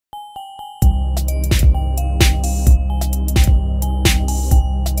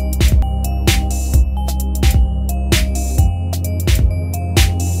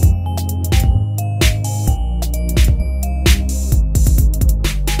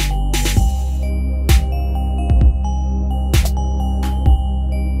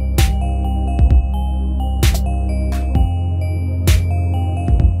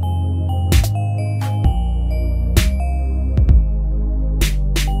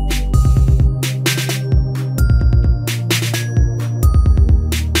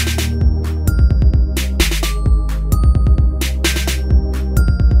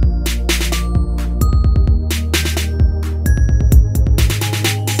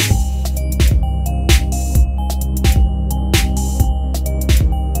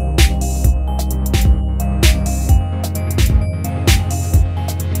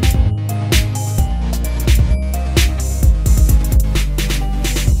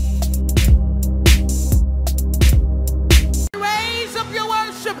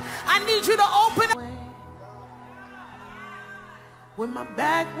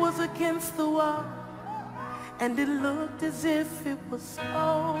was against the wall, and it looked as if it was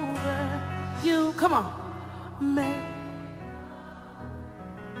over. You, come on, made.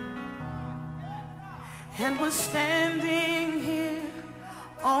 And we're standing here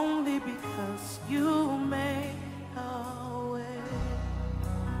only because you made a way.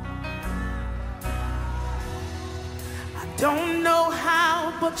 I don't know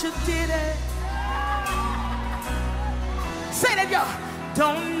how, but you did it. Say that, y'all.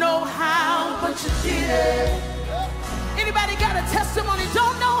 Don't know how, but you did it. Anybody got a testimony?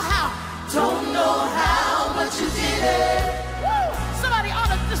 Don't know how. Don't know how, but you did it. Woo! Somebody ought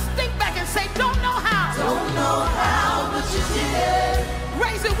to just think back and say, don't know how. Don't know how, but you did it.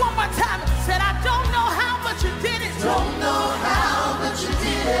 Raise it one more time. Said, I don't know how, but you did it. Don't know how, but you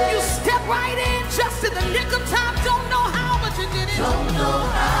did it. You stepped right in just in the nick of time. Don't know how, but you did it. Don't know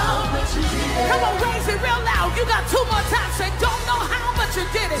how, but you did it. Come on, raise it real loud. You got two more times. Say, don't know how, but you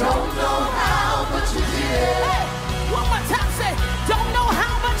did it. Don't know how, but you did it. Hey, one more time. Say, don't know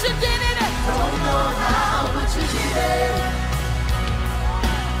how, but you did it. Don't know how, but you did it.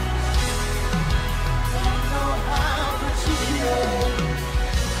 Don't know how, but you did it.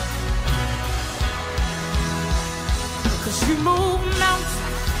 'Cause you move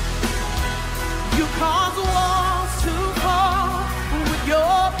mountains, you cause walls to fall with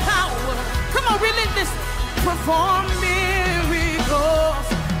your power. Come on, Relentless. Perform miracles.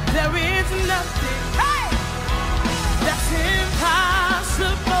 There is nothing, hey, that's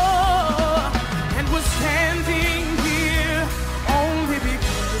impossible. And we're standing here only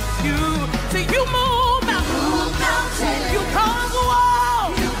because you. See, you move mountains. You cause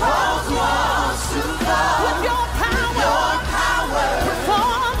walls. You cause walls to fall with your power. Your power.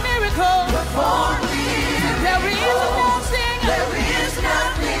 Perform miracles. Perform miracles. There is nothing. There is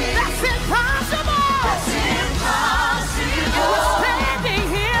nothing that's impossible. That's impossible. And we're standing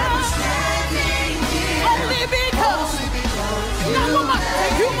here. And we're standing here only because. Number one,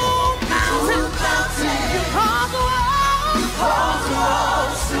 you move mountains. You cause walls. You cause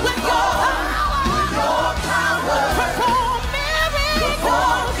walls to with your power. With your power. Perform miracles.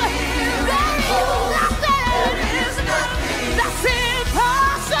 Perform miracles. There is nothing that's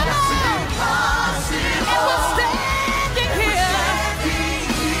impossible. And we're standing here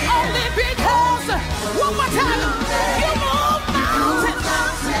only because. One more time. You move mountains.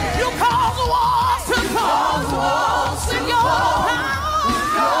 You cause walls to fall with your power.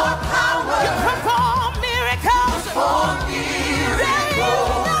 You perform miracles.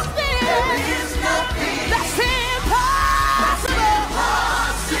 There is nothing that's impossible.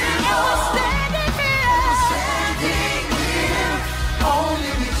 And we're standing here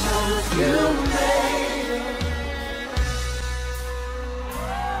only because you made it.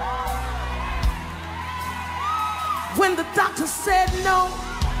 When the doctor said no,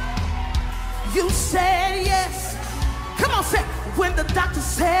 you said yes. Come on, say, when the doctor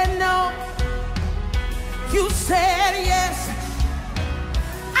said no, you said yes.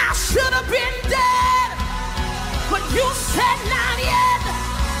 I should have been dead, but you said not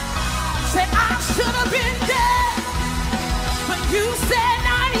yet. Say, I should have been dead, but you said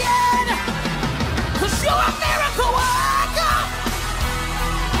not yet. 'Cause you're a miracle worker.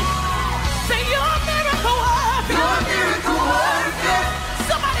 Say, you're a miracle worker. You're a miracle worker.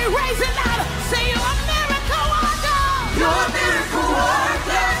 Somebody raise it louder. Say, you're a miracle worker. You're a miracle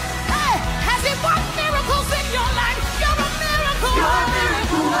worker. Hey, has he worked miracles in your life? You're a miracle worker. You're a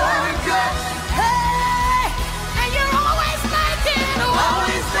miracle worker. Hey, and you're always making a way.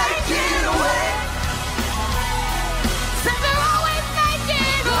 Always making a way. Say, you're always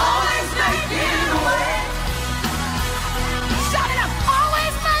making a way. Always making a way. Shout it up.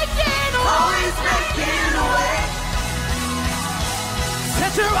 Always making a way. Always making a way.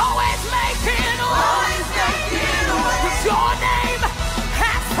 Said you're always making a way. Always making a way. 'Cause your name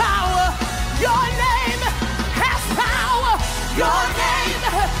has power. Your name has power. Your name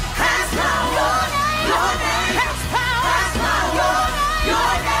has power. Your name has power.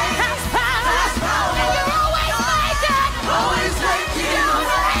 Your name has power. And you're always making. Always making a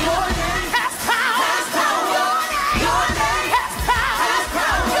way. Your name has power. Your name has power.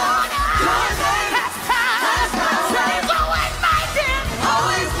 Your name has power. So he's always making.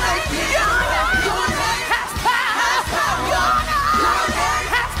 Always making. Your name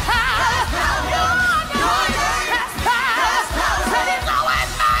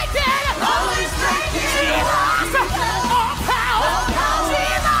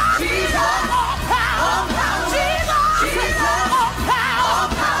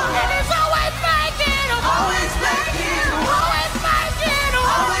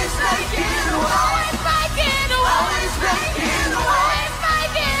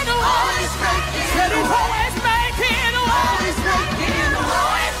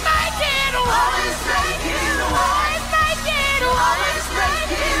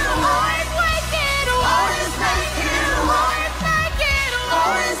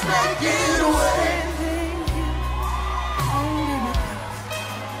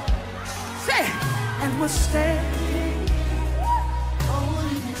was standing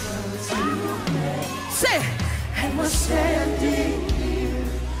only because you made. Say it. And was standing here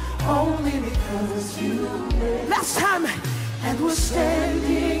only because you made. Last time. And was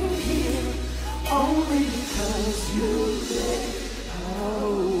standing here only because you made.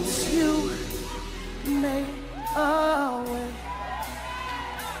 Oh, you made a way.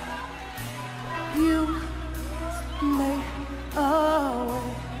 You made a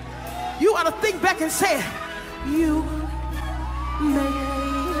way. You ought to think back and say, you made a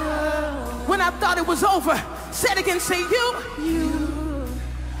way. When I thought it was over, say it again, say you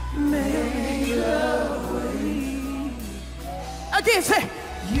made a way. Again, say,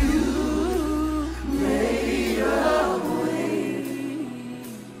 you made a way.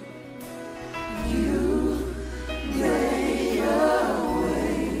 You made a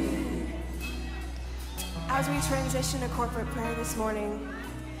way. As we transition to corporate prayer this morning,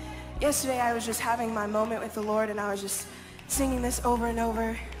 yesterday I was just having my moment with the Lord, and I was just singing this over and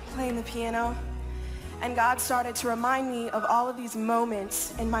over, playing the piano, and God started to remind me of all of these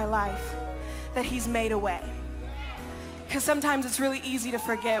moments in my life that He's made a way. Because sometimes it's really easy to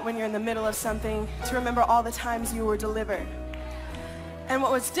forget when you're in the middle of something, to remember all the times you were delivered. And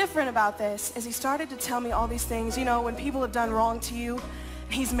what was different about this is He started to tell me all these things. You know, when people have done wrong to you,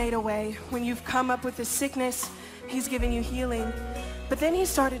 He's made a way. When you've come up with this sickness, He's given you healing. But then He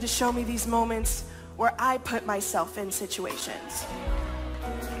started to show me these moments where I put myself in situations.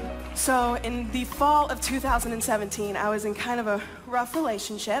 So in the fall of 2017, I was in kind of a rough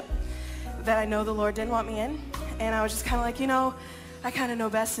relationship that I know the Lord didn't want me in. And I was just kind of like, you know, I kind of know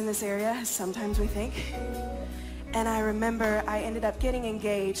best in this area, as sometimes we think. And I remember I ended up getting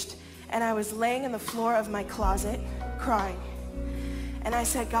engaged, and I was laying in the floor of my closet crying. And I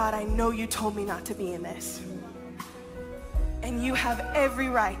said, God, I know you told me not to be in this. And you have every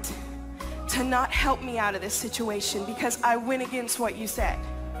right to not help me out of this situation because I went against what you said.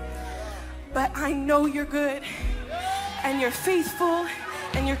 But I know you're good, and you're faithful,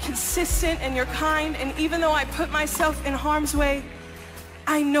 and you're consistent, and you're kind, and even though I put myself in harm's way,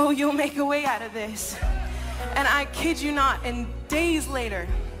 I know you'll make a way out of this. And I kid you not, and days later,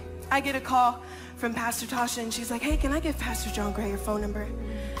 I get a call from Pastor Tasha, and she's like, hey, can I give Pastor John Gray your phone number?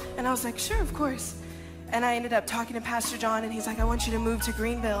 And I was like, sure, of course. And I ended up talking to Pastor John, and he's like, I want you to move to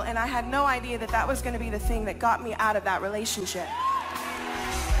Greenville. And I had no idea that that was going to be the thing that got me out of that relationship.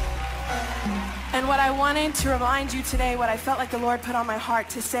 And what I wanted to remind you today, what I felt like the Lord put on my heart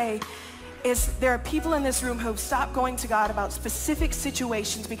to say, is there are people in this room who have stopped going to God about specific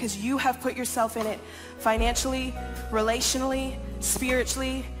situations because you have put yourself in it financially, relationally,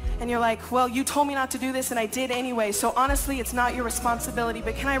 spiritually, and you're like, well, you told me not to do this and I did anyway, so honestly, it's not your responsibility.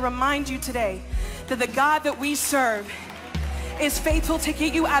 But can I remind you today that the God that we serve is faithful to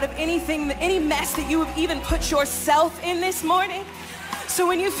get you out of anything, any mess that you have even put yourself in this morning. So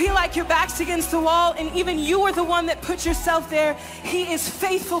when you feel like your back's against the wall and even you are the one that put yourself there, He is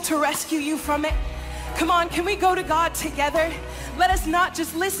faithful to rescue you from it. Come on, can we go to God together? Let us not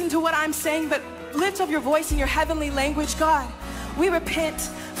just listen to what I'm saying, but lift up your voice in your heavenly language. God, we repent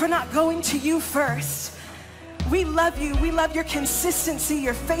for not going to you first. We love you. We love your consistency,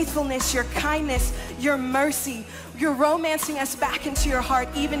 your faithfulness, your kindness, your mercy. You're romancing us back into your heart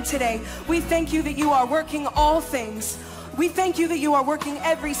even today. We thank you that you are working all things. We thank you that you are working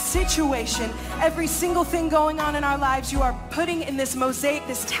every situation, every single thing going on in our lives. You are putting in this mosaic,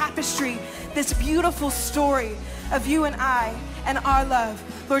 this tapestry, this beautiful story of you and I and our love.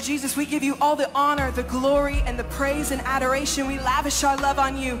 Lord Jesus, we give you all the honor, the glory, and the praise and adoration. We lavish our love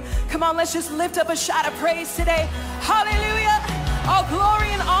on you. Come on, let's just lift up a shout of praise today. Hallelujah. All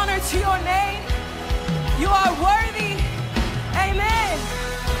glory and honor to your name. You are worthy. Amen.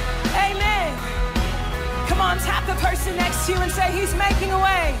 Amen. Come on, tap the person next to you and say, He's making a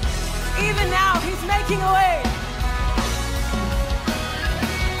way. Even now, He's making a way.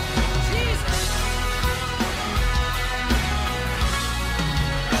 Jesus.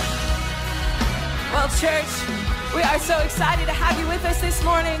 Well, church, we are so excited to have you with us this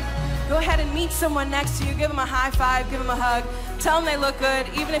morning. Go ahead and meet someone next to you. Give them a high five, give them a hug. Tell them they look good,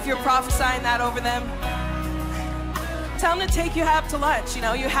 even if you're prophesying that over them. Tell them to take you out to lunch. You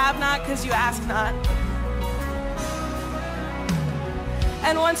know, you have not because you ask not.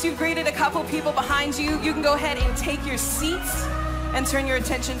 And once you've greeted a couple people behind you, you can go ahead and take your seats and turn your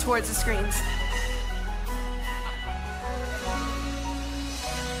attention towards the screens.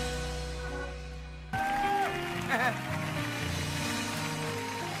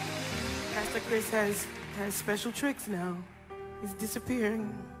 Pastor Chris has special tricks now. He's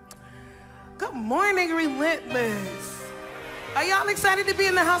disappearing. Good morning, Relentless. Are y'all excited to be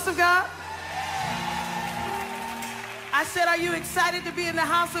in the house of God? I said, are you excited to be in the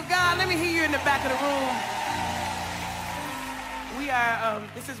house of God? Let me hear you in the back of the room. We are,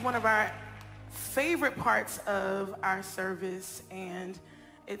 this is one of our favorite parts of our service, and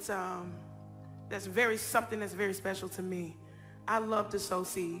it's something that's very special to me. I love to sow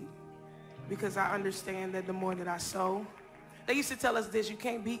seed because I understand that the more that I sow, they used to tell us this: you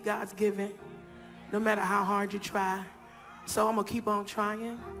can't beat God's giving, no matter how hard you try. So I'm gonna keep on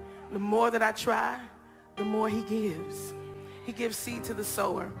trying. The more that I try, the more he gives. He gives seed to the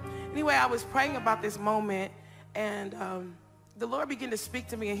sower. Anyway, I was praying about this moment, and the Lord began to speak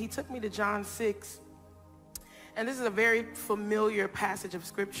to me, and he took me to John 6. And this is a very familiar passage of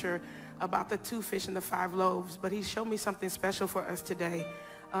scripture about the 2 fish and the 5 loaves, but he showed me something special for us today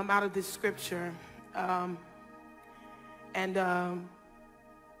out of this scripture. It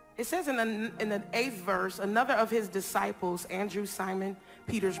says in the 8th verse, another of his disciples, Andrew, Simon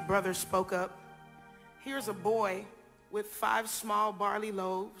Peter's brother, spoke up. Here's a boy with 5 small barley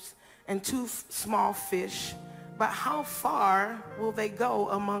loaves and 2 small fish, but how far will they go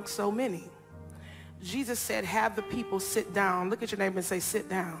among so many? Jesus said, have the people sit down. Look at your neighbor and say, sit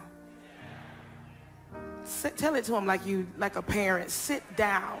down. Tell it to him like a parent. Sit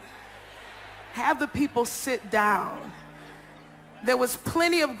down. Have the people sit down. There was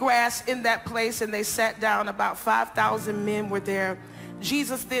plenty of grass in that place, and they sat down. About 5,000 men were there.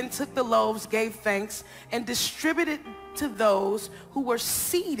 Jesus then took the loaves, gave thanks, and distributed to those who were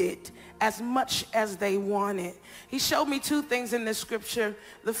seated as much as they wanted. He showed me 2 things in this scripture.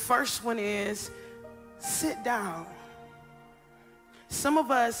 The first one is, sit down. Some of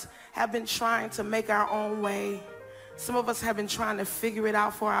us have been trying to make our own way. Some of us have been trying to figure it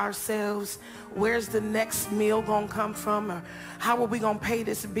out for ourselves. Where's the next meal gonna come from? Or how are we gonna pay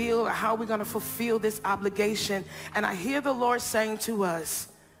this bill? Or how are we gonna fulfill this obligation? And I hear the Lord saying to us,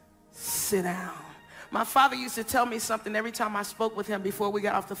 sit down. My father used to tell me something every time I spoke with him before we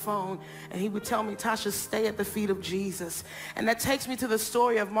got off the phone, and he would tell me, Tasha, stay at the feet of Jesus. And that takes me to the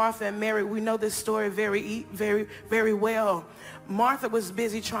story of Martha and Mary. We know this story very, very well. Martha was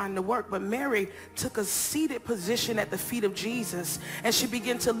busy trying to work, but Mary took a seated position at the feet of Jesus, and she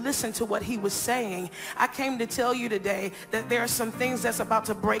began to listen to what he was saying. I came to tell you today that there are some things that's about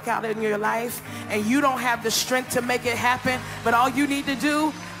to break out in your life, and you don't have the strength to make it happen, but all you need to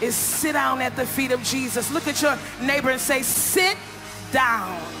do is sit down at the feet of Jesus. Look at your neighbor and say, sit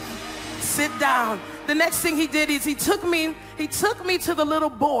down. Sit down. The next thing he did is he took me to the little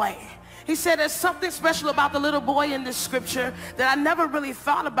boy. He said there's something special about the little boy in this scripture that I never really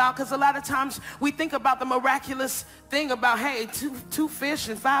thought about, because a lot of times we think about the miraculous thing about, hey, two fish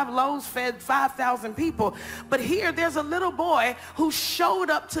and 5 loaves fed 5,000 people. But here there's a little boy who showed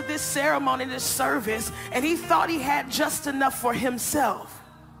up to this ceremony, this service, and he thought he had just enough for himself.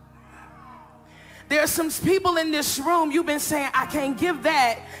 There are some people in this room, you've been saying, I can't give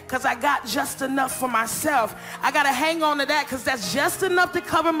that because I got just enough for myself. I got to hang on to that because that's just enough to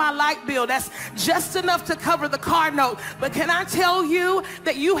cover my light bill. That's just enough to cover the car note. But can I tell you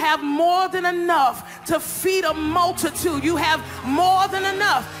that you have more than enough to feed a multitude? You have more than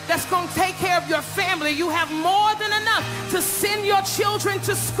enough that's going to take care of your family. You have more than enough to send your children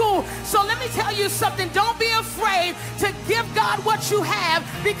to school. So let me tell you something. Don't be afraid to give God what you have,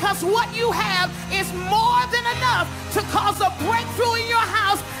 because what you have is more than enough to cause a breakthrough in your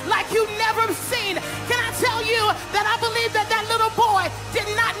house like you've never seen. Can I tell you that I believe that that little boy did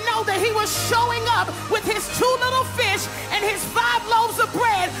not know that he was showing up with his 2 little fish and his 5 loaves of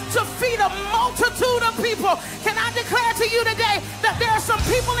bread to feed a multitude of people. Can I declare to you today that there are some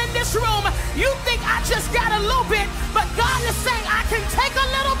people in this room, you think I just got a little bit, but God is saying I can take a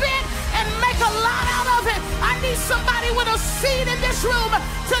little bit and make a lot out of it. I need somebody with a seed in this room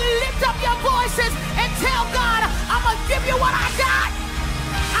to lift up your voices and tell God, I'm going to give you what I got.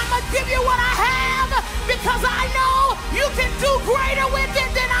 I'm going to give you what I have, because I know you can do greater with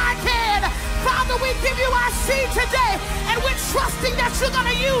it than I can. Father, we give you our seed today, and we're trusting that you're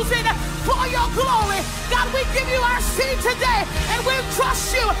going to use it for your glory. God, we give you our seed today, and we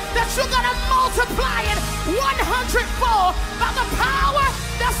trust you that you're going to multiply it 100-fold by the power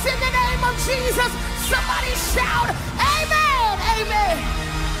that's in the name of Jesus. Somebody shout, amen, amen.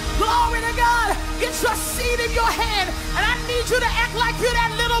 Glory to God. Get your seed in your hand, and I need you to act like you're that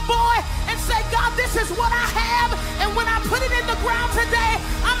little boy and say, God, this is what I have, and when I put it in the ground today,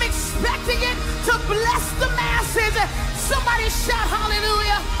 I'm expecting it to bless the masses. Somebody shout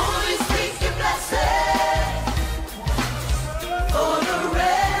hallelujah. Only speak your blessing for the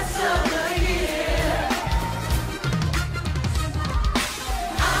rest of the year.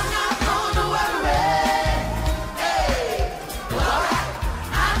 I'm not gonna worry. Hey, alright.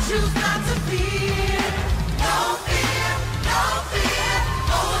 I choose not to fear. No fear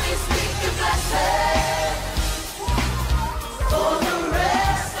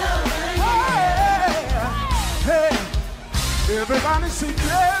Somebody say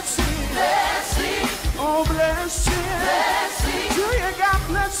blessing. Blessing. Oh, blessing. Blessing. Do you got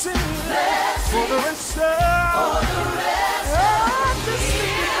blessing? Blessing. For the rest of. For the rest of the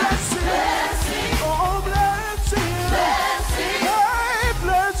year. Blessing. Blessing. Oh, blessing. Blessing. Hey,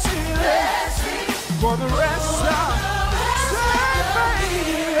 blessing. Blessing. For the rest of.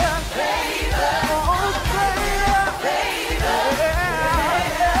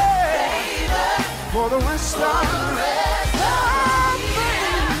 For the rest of the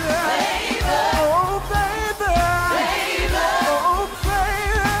oh baby, oh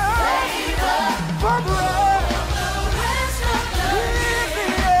baby, for the rest of the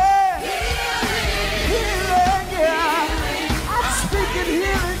healing, yeah. I'm speaking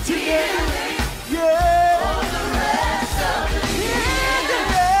healing today, yeah. For the rest of the healing,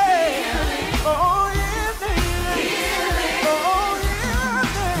 oh healing, oh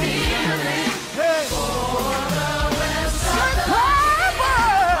healing, hey.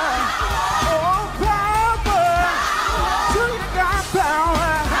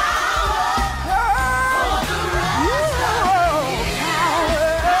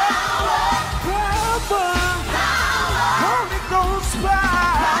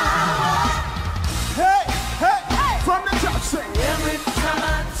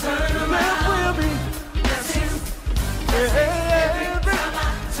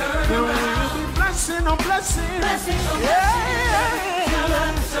 Blessing on blessing, blessing on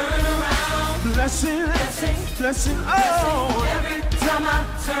yeah. Turn around. Blessing, Blessing, blessing, oh. Every time I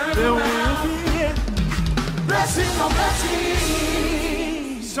turn There around. will be Blessing on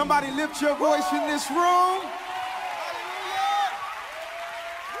blessing. Somebody lift your voice in this room.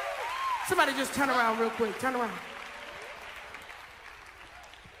 Somebody just turn around real quick. Turn around.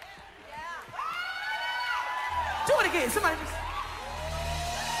 Do it again. Somebody just.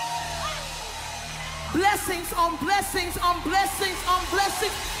 Blessings on blessings on blessings on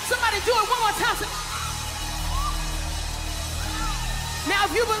blessings. Somebody do it one more time. Now,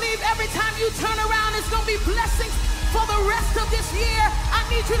 if you believe every time you turn around, it's going to be blessings for the rest of this year, I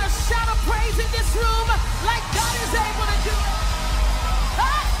need you to shout a praise in this room like God is able to do it.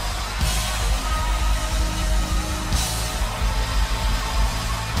 Huh?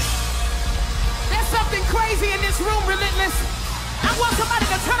 There's something crazy in this room, Relentless. I want somebody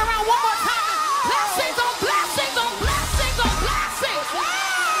to turn around one more time. Blessings on blessings on blessings on blessings.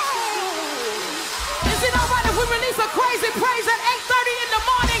 Is it all right if we release a crazy praise at 8:30 in the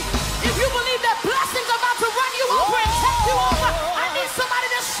morning? If you believe that blessings are about to run you over and take you over, I need somebody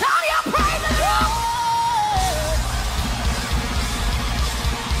to shout your praise in the room.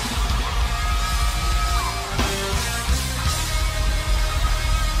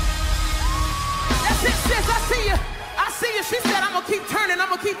 That's it, sis. I see you. I see you. She said, I'm going to keep turning. I'm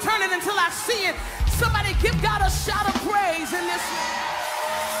going to keep turning until I see it. Somebody give God a shout of praise in this.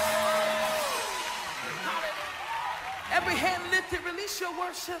 Every hand lifted, release your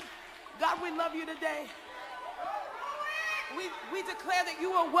worship. God, we love you today. We declare that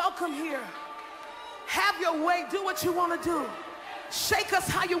you are welcome here. Have your way. Do what you want to do. Shake us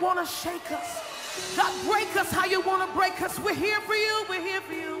how you want to shake us. God, break us how you want to break us. We're here for you. We're here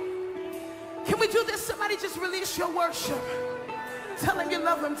for you. Can we do this? Somebody just release your worship. Tell him you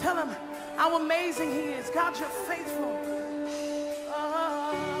love him. Tell him how amazing he is. God, you're faithful.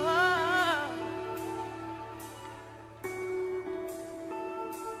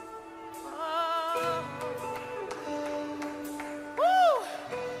 Woo!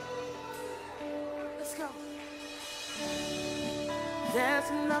 Let's go. There's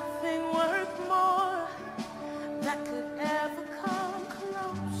nothing worth more that could ever come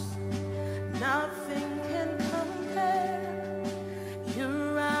close. Nothing can compare.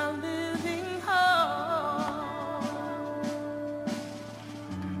 You're our living hope.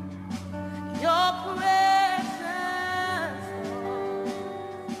 Your presence,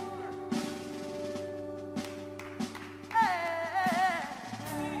 hey.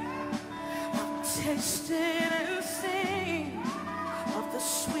 I've tasted and seen of the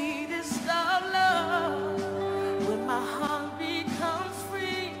sweetest of love. When my heart becomes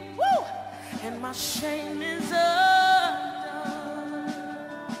free, woo, and my shame is undone.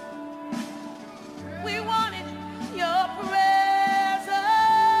 We wanted your presence,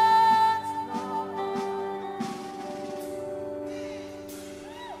 Lord.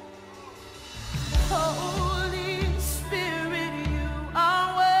 Holy Spirit, you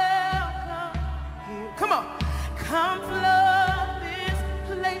are welcome here. Come on. Come flood this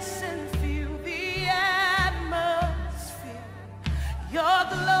place and feel the atmosphere. Your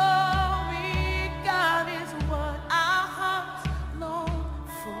glory, God, is what I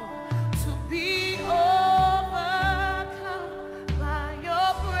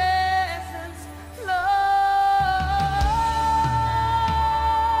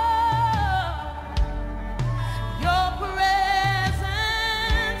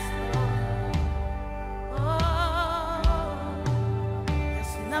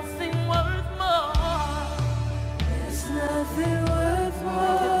nothing worth more. There's nothing worth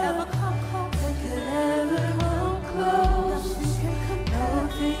more Could ever come close. that could ever come close.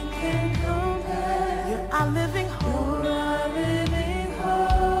 Nothing can compare. You're our living hope. You're our living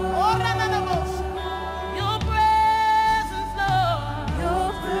hope. Oh, no, no, no, no. Your presence, Lord. Your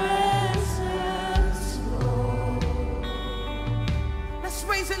presence, Lord. Let's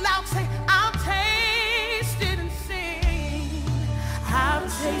raise it loud. Say, I've tasted and seen. I've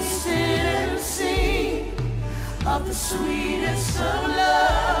tasted and seen of the sweetest of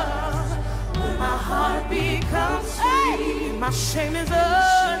love. When my heart becomes free, My shame is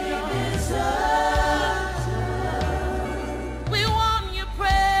undone. We want your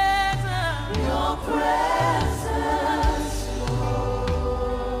presence. Your presence,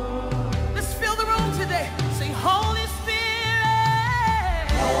 Lord. Let's fill the room today. Say, Holy Spirit.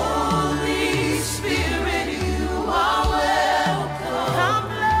 Holy Spirit, you are welcome. Come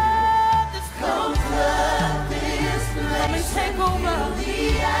flood this place. Come flood this place. Come and take over. The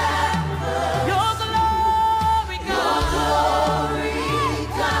atmosphere. Your glory, God. Your glory,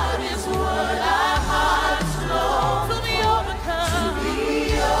 God, is what our hearts long To be overcome. to be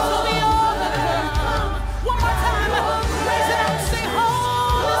To be overcome. One more time. Raise it up. Say,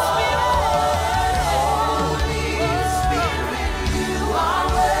 Holy Spirit. Holy Spirit, you are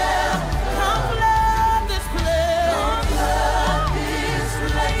welcome. Come flood this place. Flood this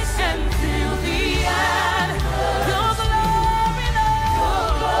place And fill the atmosphere. Your glory,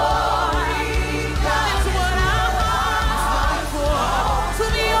 Lord. glory, God, Is what our hearts long for. To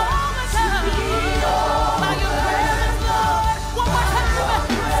be overcome. By your presence, Lord. One more time.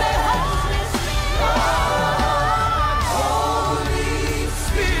 Say, Holy Spirit. Holy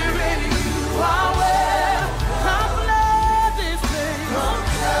Spirit, you are welcome. Come flood this place.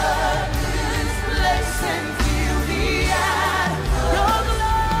 Flood this place and fill the atmosphere. Your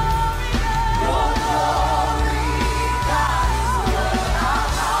glory, Your glory, God, is what our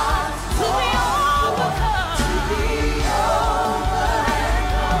hearts to be overcome. be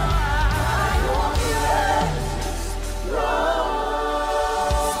overcome by your presence, Lord.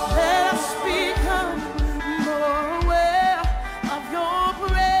 Let us become more aware of your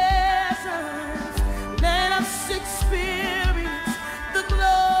presence. Let us experience the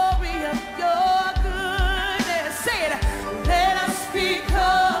glory of your goodness. Say it. Let us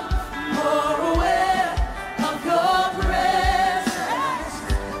become more aware of your presence.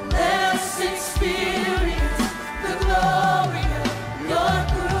 Let us experience the glory of your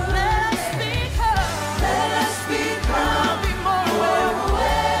goodness. Let us become be more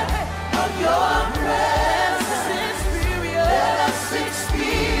aware Of your presence, experience. let us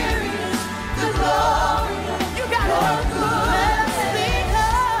experience the glory of You got your it.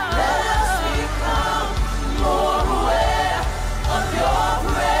 Let us become more aware of your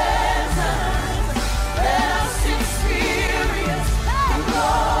presence. Let us experience the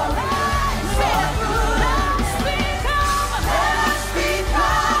glory of your goodness. Let us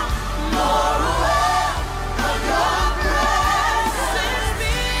become more aware of your presence.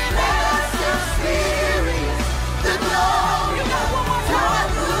 Let us experience the glory of your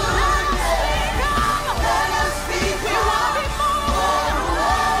goodness. Let us become more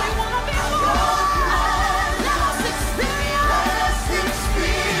aware of your presence. Let us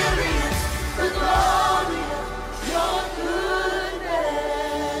experience the glory of your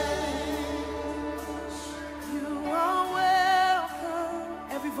goodness. You are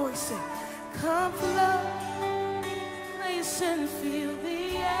welcome. Every voice sing. Come flood, place and feel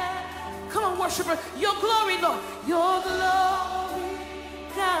the air. Come on, worshiper. Your glory, Lord. Your glory,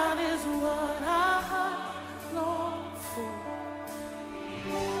 God, is what our heart long for.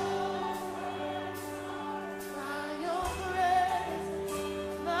 By your presence,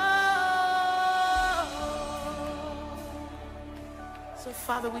 Lord. So,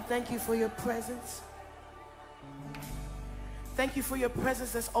 Father, we thank you for your presence. Thank you for your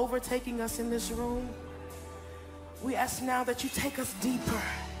presence that's overtaking us in this room. We ask now that you take us deeper.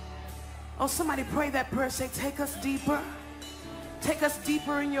 Oh, somebody pray that prayer. Say, take us deeper. Take us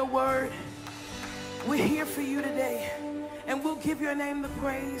deeper in your word. We're here for you today. And we'll give your name the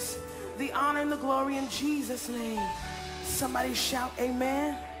praise, the honor, and the glory in Jesus' name. Somebody shout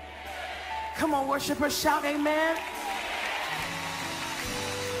amen. Come on, worshipers, shout amen.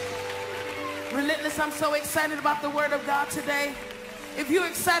 Relentless, I'm so excited about the word of God today. If you're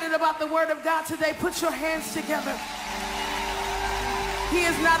excited about the word of God today, put your hands together. He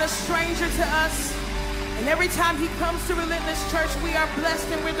is not a stranger to us. And every time he comes to Relentless Church, we are blessed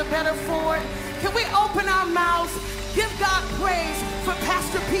and we're the better for it. Can we open our mouths, give God praise for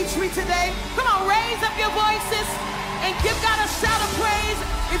Pastor Petrie today? Come on, raise up your voices. and give God a shout of praise.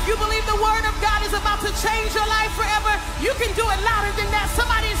 If you believe the word of God is about to change your life forever, you can do it loud and